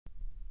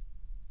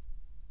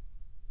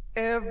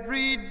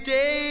Every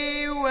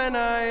day when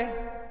I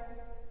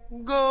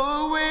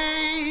go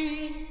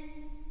away,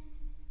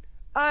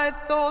 I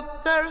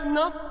thought there's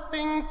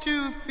nothing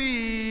to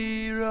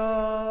fear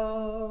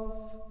of.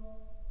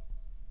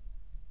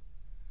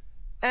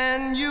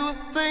 And you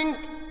think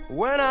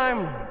when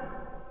I'm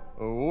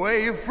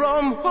away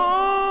from home,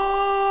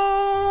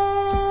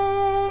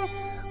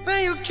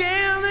 then you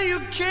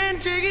can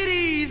take it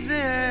easy.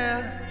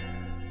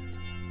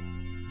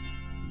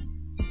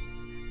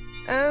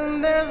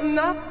 And there's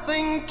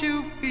nothing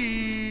to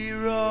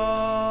fear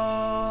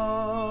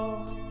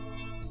of.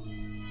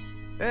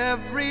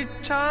 Every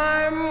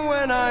time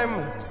when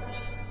I'm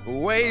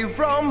away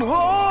from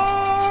home,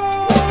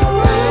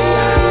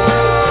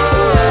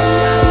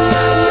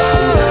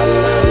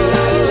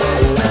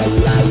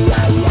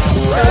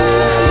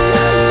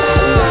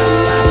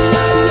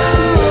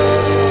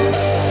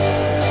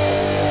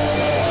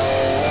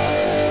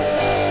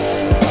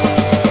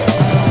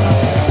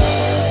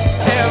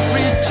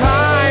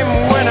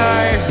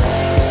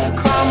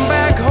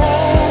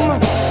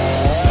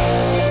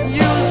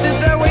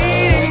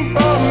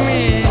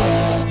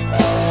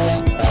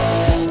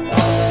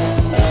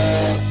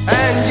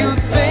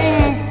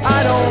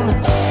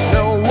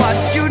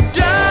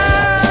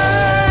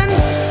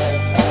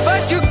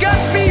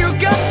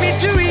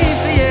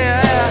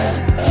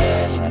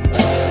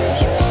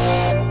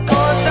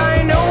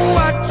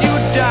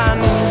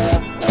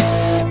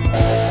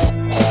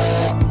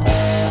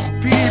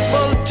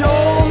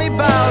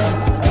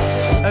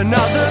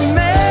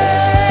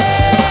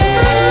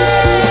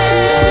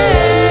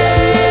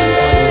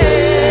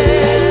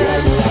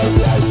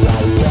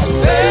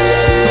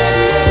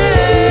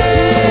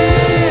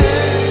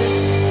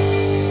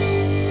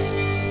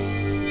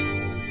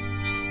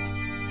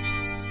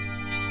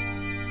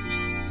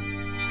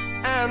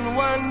 and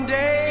one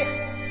day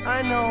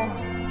I know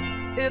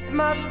it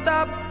must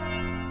stop,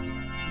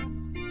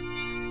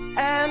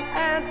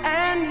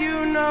 and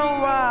you know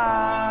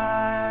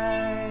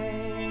why.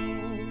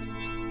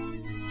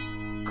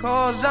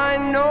 'Cause I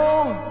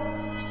know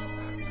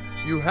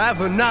you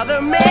have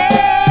another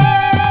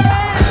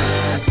man,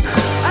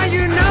 and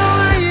you know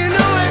it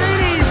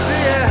ain't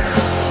easy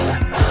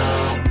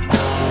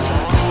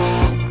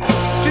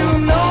to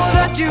know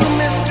that you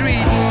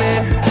mistreat me.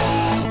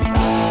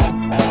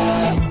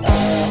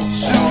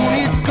 Soon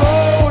it's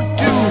going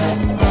to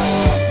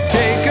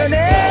take an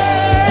end.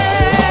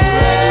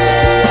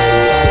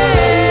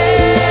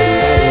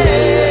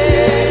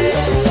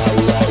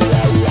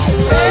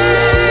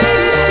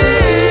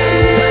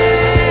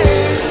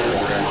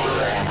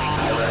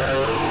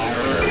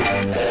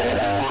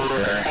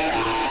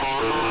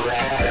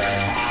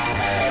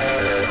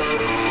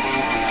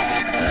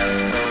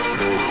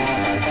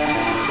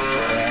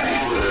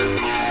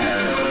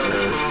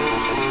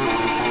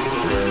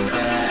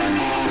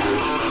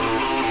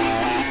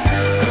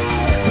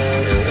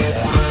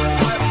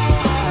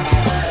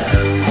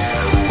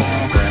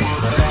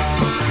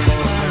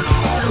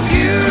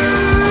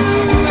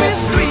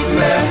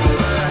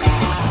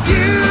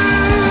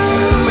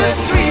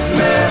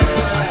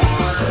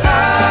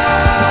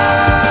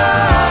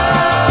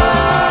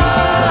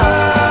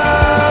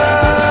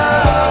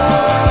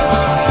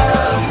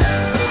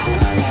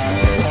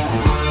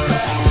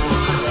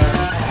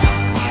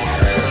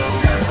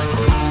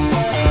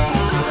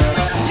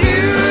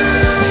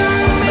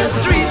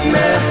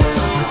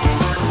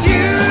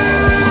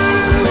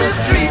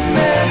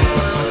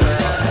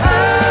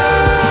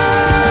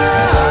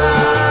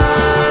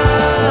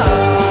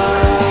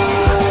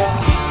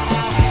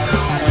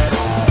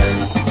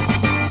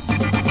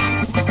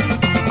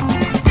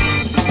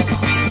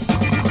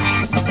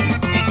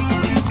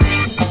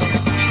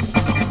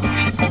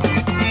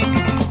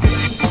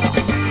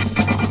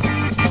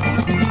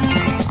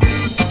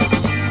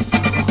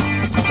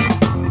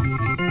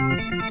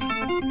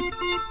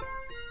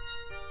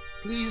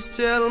 Please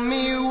tell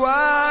me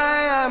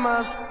why I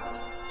must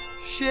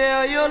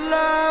share your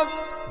love.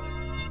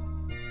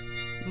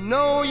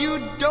 No, you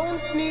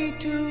don't need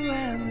to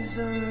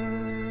answer,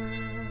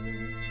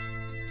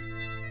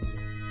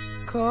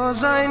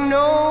 'cause I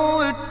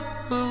know it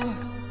will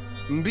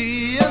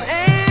be an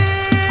answer.